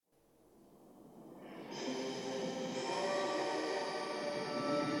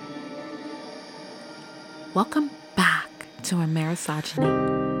Welcome back to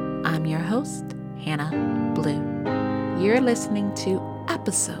Amerisogyny. I'm your host, Hannah Blue. You're listening to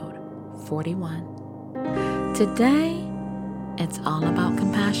episode 41. Today, it's all about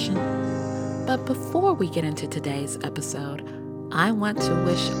compassion. But before we get into today's episode, I want to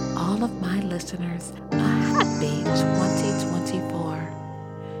wish all of my listeners a happy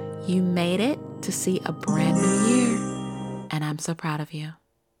 2024. You made it to see a brand new year, and I'm so proud of you.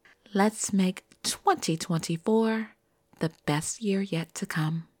 Let's make 2024 the best year yet to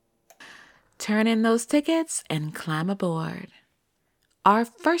come. Turn in those tickets and climb aboard. Our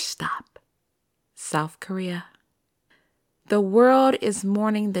first stop, South Korea. The world is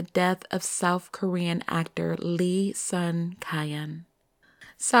mourning the death of South Korean actor Lee Sun Kyun.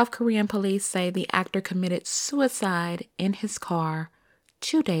 South Korean police say the actor committed suicide in his car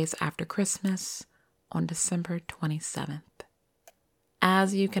 2 days after Christmas on December 27th.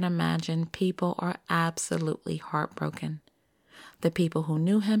 As you can imagine, people are absolutely heartbroken. The people who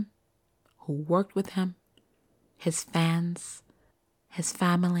knew him, who worked with him, his fans, his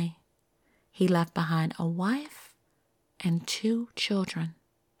family. He left behind a wife and 2 children.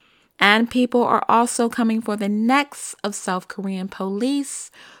 And people are also coming for the necks of South Korean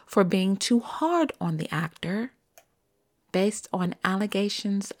police for being too hard on the actor based on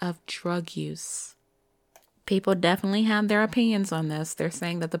allegations of drug use. People definitely have their opinions on this. They're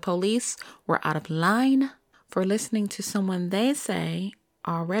saying that the police were out of line for listening to someone they say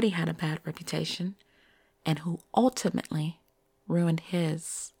already had a bad reputation and who ultimately ruined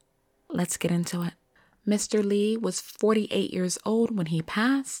his. Let's get into it. Mr. Lee was 48 years old when he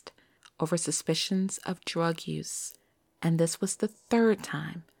passed over suspicions of drug use, and this was the 3rd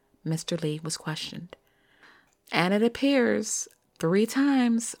time Mr. Lee was questioned. And it appears 3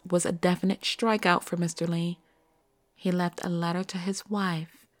 times was a definite strikeout for Mr. Lee. He left a letter to his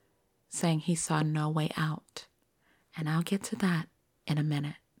wife saying he saw no way out. And I'll get to that in a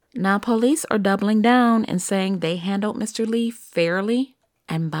minute. Now, police are doubling down and saying they handled Mr. Lee fairly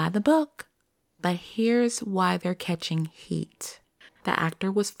and by the book. But here's why they're catching heat. The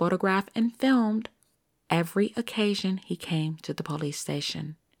actor was photographed and filmed every occasion he came to the police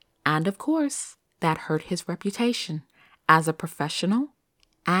station. And of course, that hurt his reputation as a professional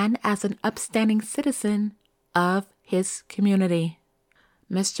and as an upstanding citizen of his community.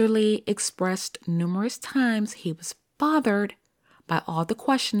 Mr. Lee expressed numerous times he was bothered by all the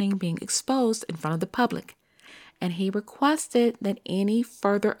questioning being exposed in front of the public, and he requested that any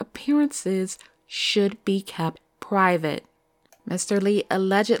further appearances should be kept private. Mr. Lee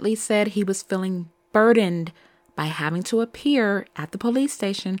allegedly said he was feeling burdened by having to appear at the police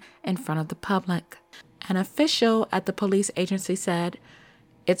station in front of the public. An official at the police agency said,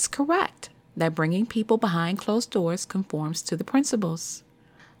 "It's correct that bringing people behind closed doors conforms to the principles."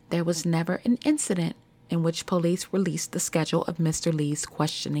 There was never an incident in which police released the schedule of Mr. Lee's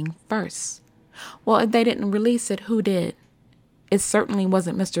questioning first. Well, if they didn't release it, who did? It certainly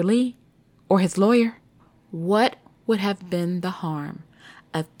wasn't Mr. Lee or his lawyer. What would have been the harm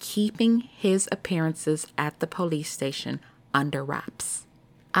of keeping his appearances at the police station under wraps?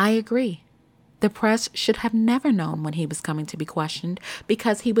 I agree. The press should have never known when he was coming to be questioned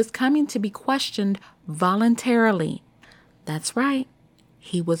because he was coming to be questioned voluntarily. That's right.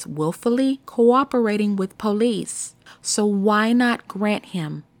 He was willfully cooperating with police. So why not grant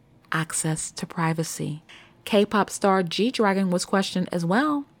him access to privacy? K-pop star G-Dragon was questioned as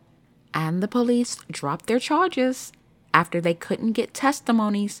well, and the police dropped their charges after they couldn't get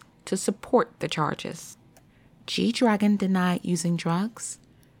testimonies to support the charges. G-Dragon denied using drugs.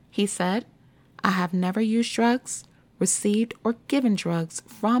 He said, "I have never used drugs, received or given drugs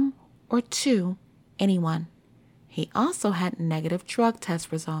from or to anyone." He also had negative drug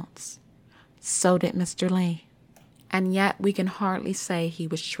test results. So did Mr. Lee. And yet we can hardly say he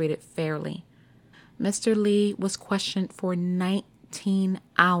was treated fairly. Mr. Lee was questioned for 19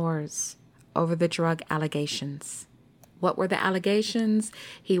 hours over the drug allegations. What were the allegations?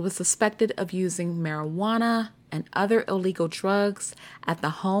 He was suspected of using marijuana and other illegal drugs at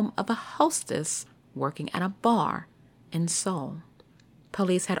the home of a hostess working at a bar in Seoul.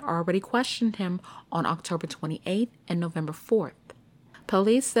 Police had already questioned him on October 28th and November 4th.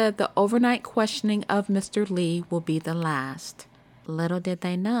 Police said the overnight questioning of Mr. Lee will be the last. Little did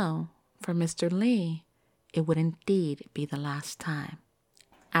they know, for Mr. Lee, it would indeed be the last time.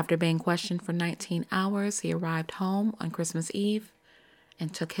 After being questioned for 19 hours, he arrived home on Christmas Eve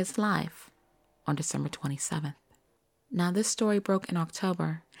and took his life on December 27th. Now, this story broke in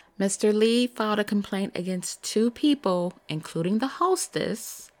October. Mr. Lee filed a complaint against 2 people, including the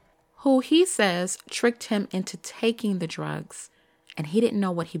hostess, who he says tricked him into taking the drugs and he didn't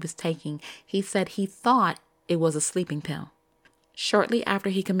know what he was taking. He said he thought it was a sleeping pill. Shortly after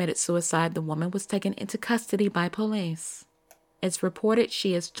he committed suicide, the woman was taken into custody by police. It's reported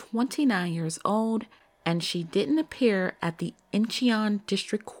she is 29 years old, and she didn't appear at the Incheon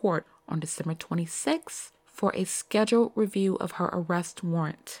District Court on December 26th for a scheduled review of her arrest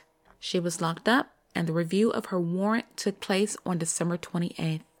warrant. She was locked up, and the review of her warrant took place on December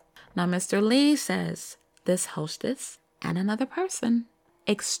 28th. Now, Mr. Lee says this hostess and another person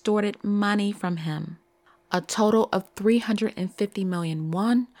extorted money from him, a total of 350 million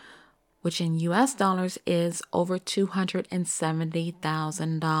won, which in US dollars is over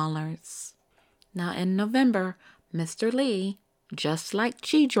 $270,000. Now, in November, Mr. Lee, just like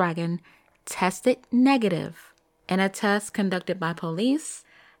G-Dragon, tested negative in a test conducted by police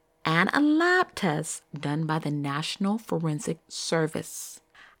and a lab test done by the National Forensic Service.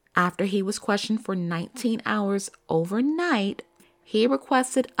 After he was questioned for 19 hours overnight, he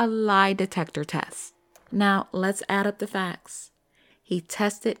requested a lie detector test. Now, let's add up the facts. He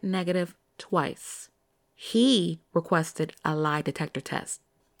tested negative twice. He requested a lie detector test.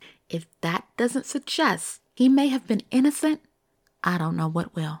 If that doesn't suggest he may have been innocent, I don't know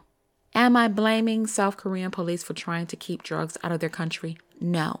what will. Am I blaming South Korean police for trying to keep drugs out of their country?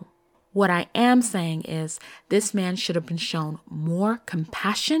 No. What I am saying is this man should have been shown more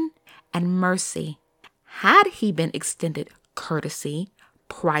compassion and mercy. Had he been extended courtesy,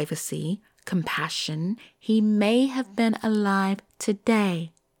 privacy, compassion, he may have been alive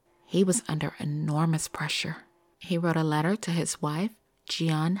today. He was under enormous pressure. He wrote a letter to his wife,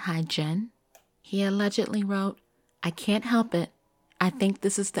 Jeon Hae-jin. He allegedly wrote, "I can't help it. I think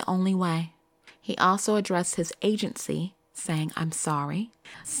this is the only way." He also addressed his agency, saying, "I'm sorry."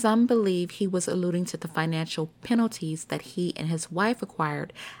 Some believe he was alluding to the financial penalties that he and his wife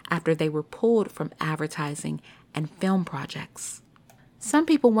acquired after they were pulled from advertising and film projects. Some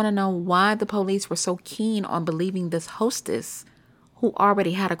people want to know why the police were so keen on believing this hostess who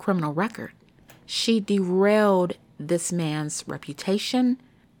already had a criminal record. She derailed this man's reputation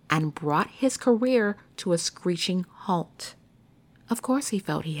and brought his career to a screeching halt. Of course he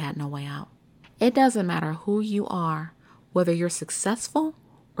felt he had no way out. It doesn't matter who you are, whether you're successful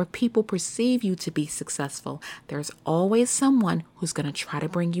or people perceive you to be successful, there's always someone who's going to try to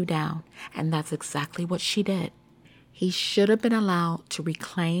bring you down, and that's exactly what she did. He should have been allowed to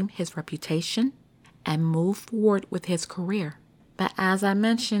reclaim his reputation and move forward with his career. But as I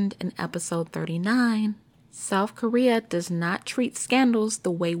mentioned in episode 39, South Korea does not treat scandals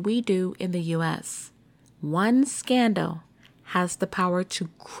the way we do in the US. One scandal has the power to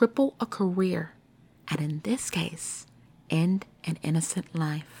cripple a career, and in this case, end an innocent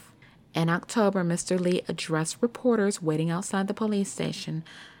life. In October, Mr. Lee addressed reporters waiting outside the police station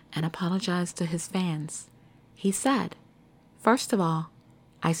and apologized to his fans. He said, "First of all,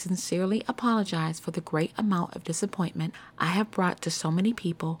 I sincerely apologize for the great amount of disappointment I have brought to so many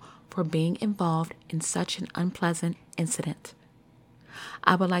people for being involved in such an unpleasant incident.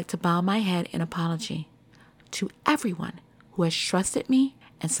 I would like to bow my head in apology to everyone who has trusted me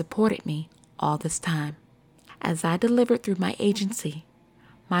and supported me all this time. As I delivered through my agency,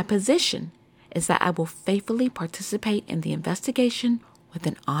 my position is that I will faithfully participate in the investigation with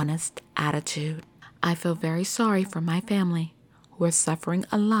an honest attitude. I feel very sorry for my family, who are suffering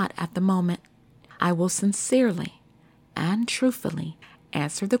a lot at the moment. I will sincerely and truthfully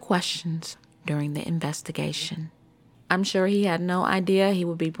answer the questions during the investigation." I'm sure he had no idea he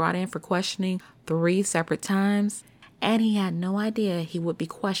would be brought in for questioning 3 separate times, and he had no idea he would be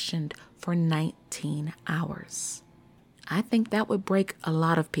questioned for 19 hours. I think that would break a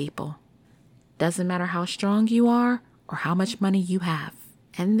lot of people. Doesn't matter how strong you are or how much money you have.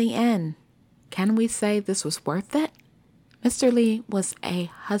 In the end, can we say this was worth it? Mr. Lee was a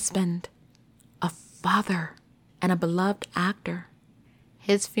husband, a father, and a beloved actor.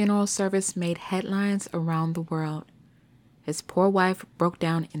 His funeral service made headlines around the world. His poor wife broke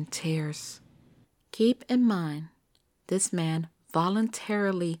down in tears. Keep in mind, this man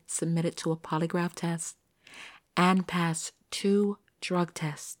voluntarily submitted to a polygraph test and passed 2 drug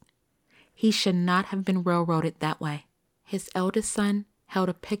tests. He should not have been railroaded that way. His eldest son held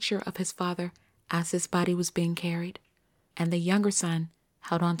a picture of his father as his body was being carried, and the younger son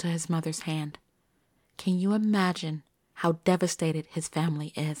held onto his mother's hand. Can you imagine how devastated his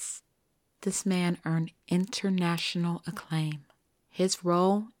family is? This man earned international acclaim. His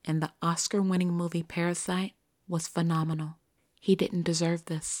role in the Oscar-winning movie Parasite was phenomenal. He didn't deserve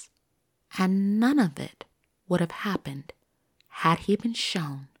this. And none of it would have happened had he been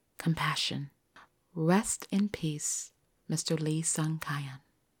shown compassion. Rest in peace, Mr. Lee Sun Kyun.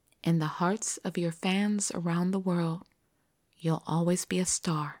 In the hearts of your fans around the world, you'll always be a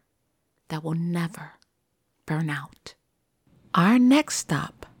star that will never burn out. Our next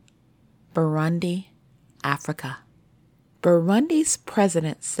stop, Burundi, Africa. Burundi's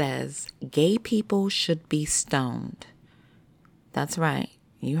president says gay people should be stoned. That's right,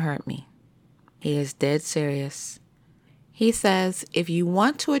 you heard me. He is dead serious. He says if you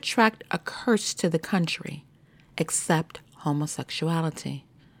want to attract a curse to the country, accept homosexuality.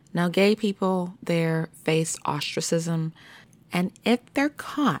 Now, gay people there face ostracism, and if they're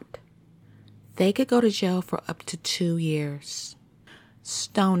caught, they could go to jail for up to 2 years.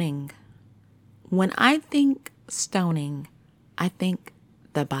 Stoning. When I think stoning, I think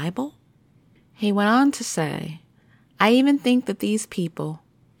the Bible. He went on to say, I even think that these people,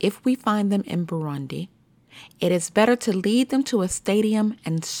 if we find them in Burundi, it is better to lead them to a stadium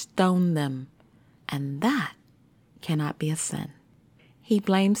and stone them. And that cannot be a sin. He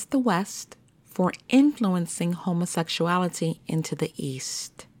blames the West for influencing homosexuality into the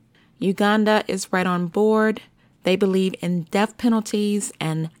East. Uganda is right on board. They believe in death penalties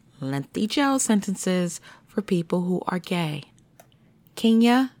and lengthy jail sentences for people who are gay.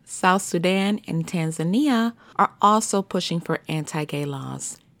 Kenya, South Sudan, and Tanzania are also pushing for anti-gay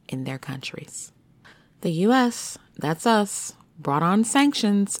laws in their countries. The U.S., that's us, brought on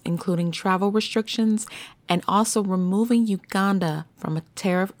sanctions, including travel restrictions, and also removing Uganda from a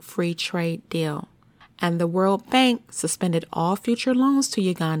tariff-free trade deal. And the World Bank suspended all future loans to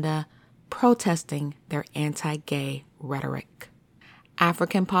Uganda, protesting their anti-gay rhetoric.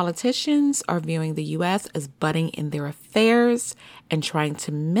 African politicians are viewing the U.S. as butting in their affairs and trying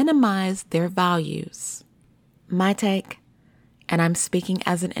to minimize their values. My take, and I'm speaking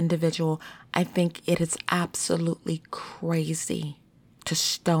as an individual, I think it is absolutely crazy to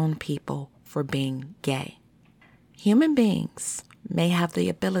stone people for being gay. Human beings may have the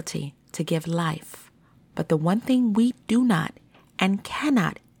ability to give life, but the one thing we do not and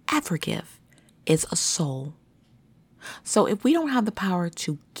cannot ever give is a soul. So if we don't have the power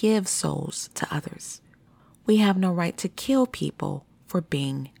to give souls to others, we have no right to kill people for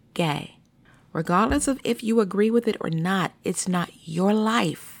being gay. Regardless of if you agree with it or not, it's not your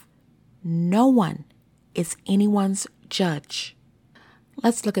life. No one is anyone's judge.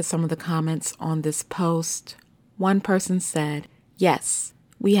 Let's look at some of the comments on this post. One person said, yes,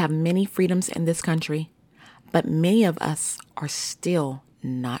 we have many freedoms in this country, but many of us are still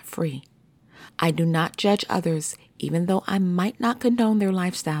not free. I do not judge others, even though I might not condone their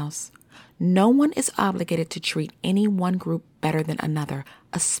lifestyles. No one is obligated to treat any one group better than another,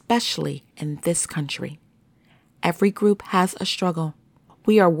 especially in this country. Every group has a struggle.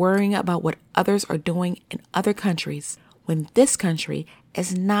 We are worrying about what others are doing in other countries when this country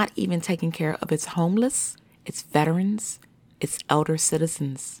is not even taking care of its homeless, its veterans, its elder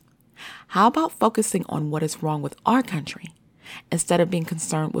citizens. How about focusing on what is wrong with our country instead of being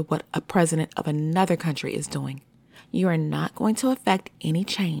concerned with what a president of another country is doing? You are not going to affect any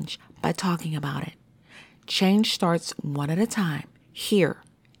change by talking about it. Change starts one at a time here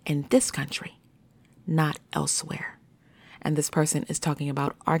in this country, not elsewhere. And this person is talking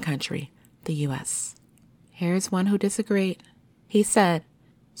about our country, the U.S. Here's one who disagreed. He said,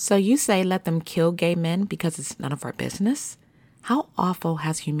 so you say let them kill gay men because it's none of our business? How awful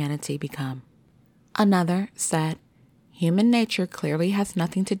has humanity become? Another said, human nature clearly has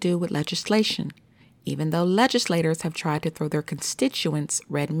nothing to do with legislation, even though legislators have tried to throw their constituents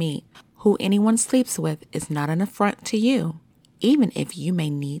red meat. Who anyone sleeps with is not an affront to you, even if you may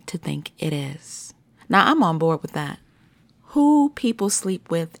need to think it is. Now, I'm on board with that. Who people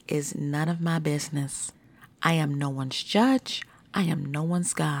sleep with is none of my business. I am no one's judge. I am no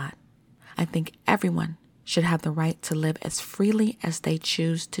one's God. I think everyone should have the right to live as freely as they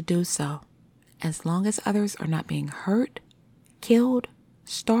choose to do so, as long as others are not being hurt, killed,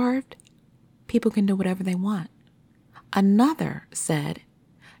 starved. People can do whatever they want. Another said,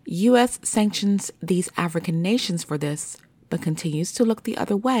 U.S. sanctions these African nations for this, but continues to look the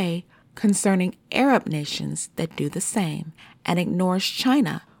other way concerning Arab nations that do the same and ignores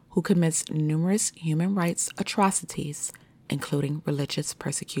China, who commits numerous human rights atrocities, including religious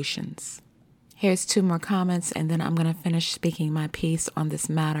persecutions. Here's 2 more comments, and then I'm going to finish speaking my piece on this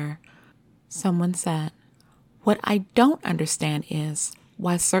matter. Someone said, what I don't understand is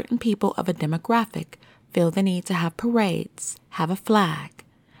why certain people of a demographic feel the need to have parades, have a flag,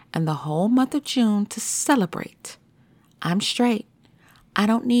 and the whole month of June to celebrate. I'm straight. I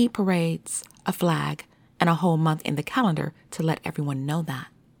don't need parades, a flag, and a whole month in the calendar to let everyone know that.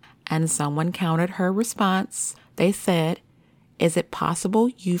 And someone countered her response. They said, is it possible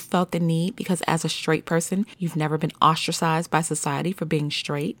you felt the need because as a straight person, you've never been ostracized by society for being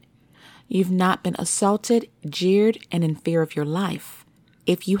straight? You've not been assaulted, jeered, and in fear of your life.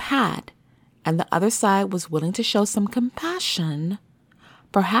 If you had, and the other side was willing to show some compassion,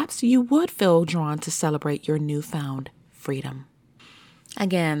 perhaps you would feel drawn to celebrate your newfound freedom.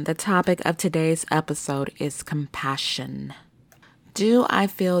 Again, the topic of today's episode is compassion. Do I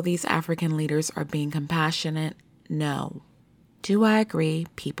feel these African leaders are being compassionate? No. Do I agree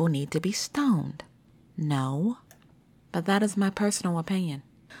people need to be stoned? No. But that is my personal opinion.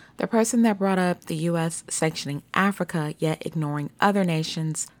 The person that brought up the U.S. sanctioning Africa yet ignoring other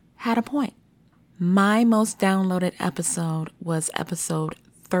nations had a point. My most downloaded episode was episode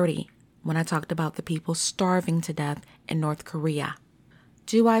 30, when I talked about the people starving to death in North Korea.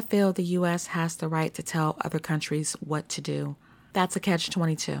 Do I feel the U.S. has the right to tell other countries what to do? That's a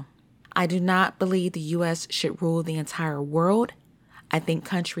catch-22. I do not believe the U.S. should rule the entire world. I think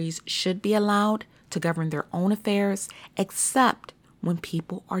countries should be allowed to govern their own affairs, except when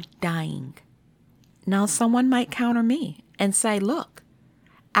people are dying. Now, someone might counter me and say, look,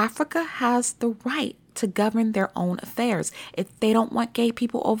 Africa has the right to govern their own affairs. If they don't want gay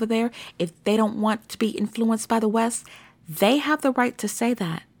people over there, if they don't want to be influenced by the West, they have the right to say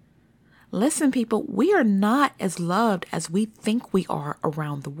that. Listen, people, we are not as loved as we think we are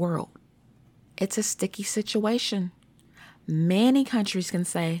around the world. It's a sticky situation. Many countries can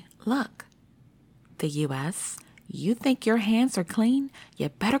say, look, the U.S., you think your hands are clean? You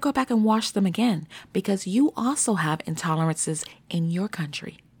better go back and wash them again, because you also have intolerances in your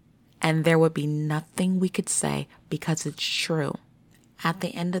country. And there would be nothing we could say because it's true. At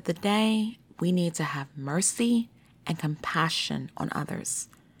the end of the day, we need to have mercy and compassion on others.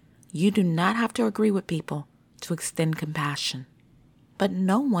 You do not have to agree with people to extend compassion. But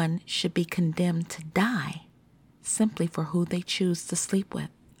no one should be condemned to die simply for who they choose to sleep with.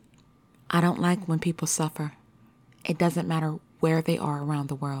 I don't like when people suffer. It doesn't matter where they are around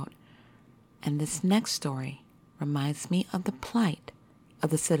the world. And this next story reminds me of the plight of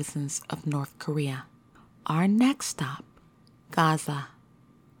the citizens of North Korea. Our next stop, Gaza.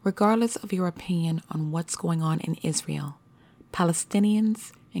 Regardless of your opinion on what's going on in Israel,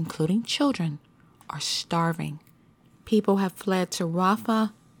 Palestinians, including children, are starving. People have fled to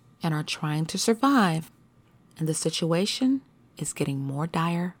Rafah and are trying to survive. And the situation is getting more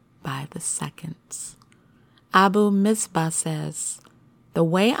dire by the seconds. Abu Misbah says, the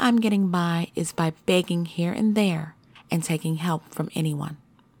way I'm getting by is by begging here and there and taking help from anyone.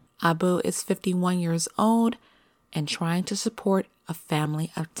 Abu is 51 years old and trying to support a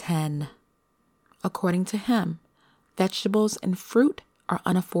family of 10. According to him, vegetables and fruit are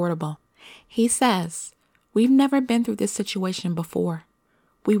unaffordable. He says, we've never been through this situation before.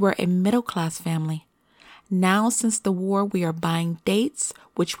 We were a middle-class family. Now, since the war, we are buying dates,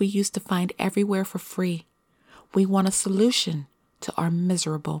 which we used to find everywhere for free. We want a solution to our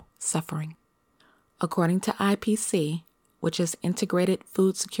miserable suffering. According to IPC, which is Integrated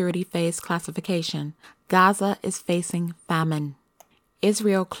Food Security Phase Classification, Gaza is facing famine.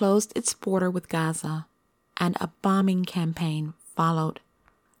 Israel closed its border with Gaza, and a bombing campaign followed.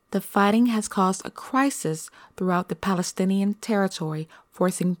 The fighting has caused a crisis throughout the Palestinian territory,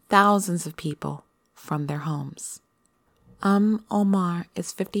 forcing thousands of people from their homes. Omar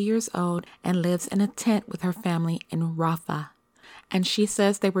is 50 years old and lives in a tent with her family in Rafah, and she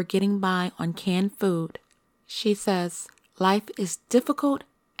says they were getting by on canned food. She says, life is difficult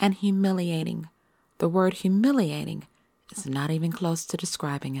and humiliating. The word humiliating is not even close to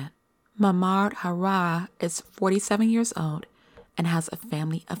describing it. Mamard Harara is 47 years old and has a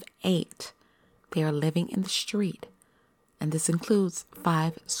family of 8. They are living in the street, and this includes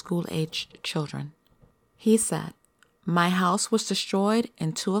 5 school-aged children. He said, my house was destroyed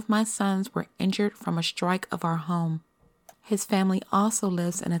and 2 of my sons were injured from a strike of our home. His family also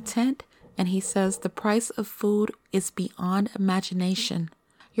lives in a tent, and he says the price of food is beyond imagination.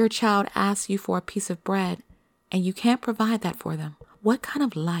 Your child asks you for a piece of bread, and you can't provide that for them. What kind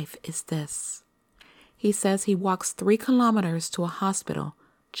of life is this? He says he walks 3 kilometers to a hospital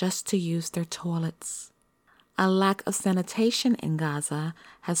just to use their toilets. A lack of sanitation in Gaza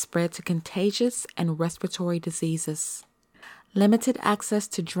has spread to contagious and respiratory diseases. Limited access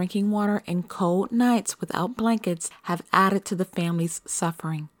to drinking water and cold nights without blankets have added to the family's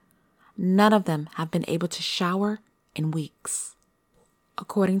suffering. None of them have been able to shower in weeks.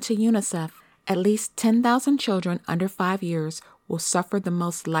 According to UNICEF, at least 10,000 children under 5 years will suffer the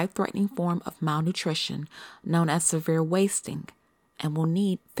most life-threatening form of malnutrition, known as severe wasting, and will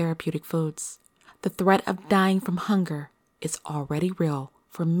need therapeutic foods. The threat of dying from hunger is already real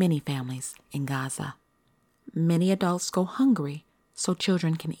for many families in Gaza. Many adults go hungry so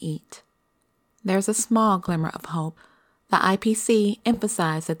children can eat. There's a small glimmer of hope. The IPC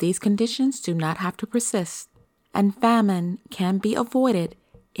emphasized that these conditions do not have to persist, and famine can be avoided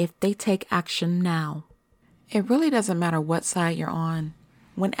if they take action now. It really doesn't matter what side you're on.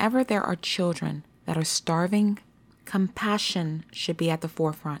 Whenever there are children that are starving, compassion should be at the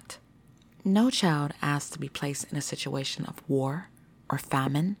forefront. No child asks to be placed in a situation of war or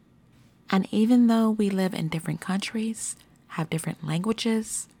famine. And even though we live in different countries, have different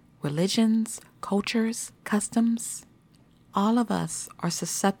languages, religions, cultures, customs, all of us are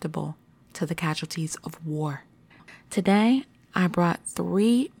susceptible to the casualties of war. Today, I brought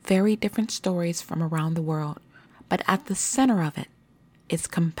 3 very different stories from around the world, but at the center of it is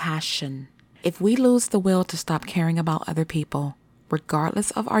compassion. If we lose the will to stop caring about other people,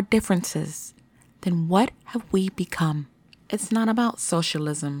 regardless of our differences, then what have we become? It's not about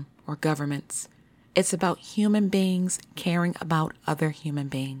socialism or governments. It's about human beings caring about other human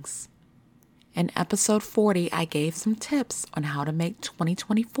beings. In episode 40, I gave some tips on how to make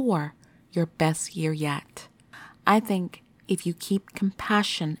 2024 your best year yet. I think if you keep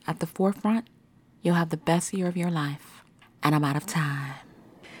compassion at the forefront, you'll have the best year of your life. And I'm out of time.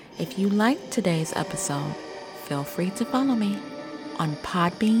 If you liked today's episode, feel free to follow me on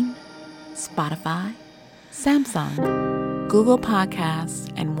Podbean, Spotify, Samsung, Google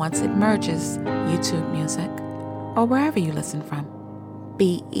Podcasts, and once it merges, YouTube Music, or wherever you listen from.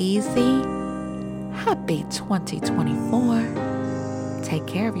 Be easy. Happy 2024. Take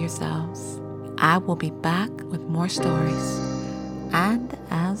care of yourselves. I will be back with more stories. And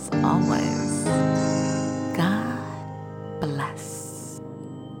as always, God bless.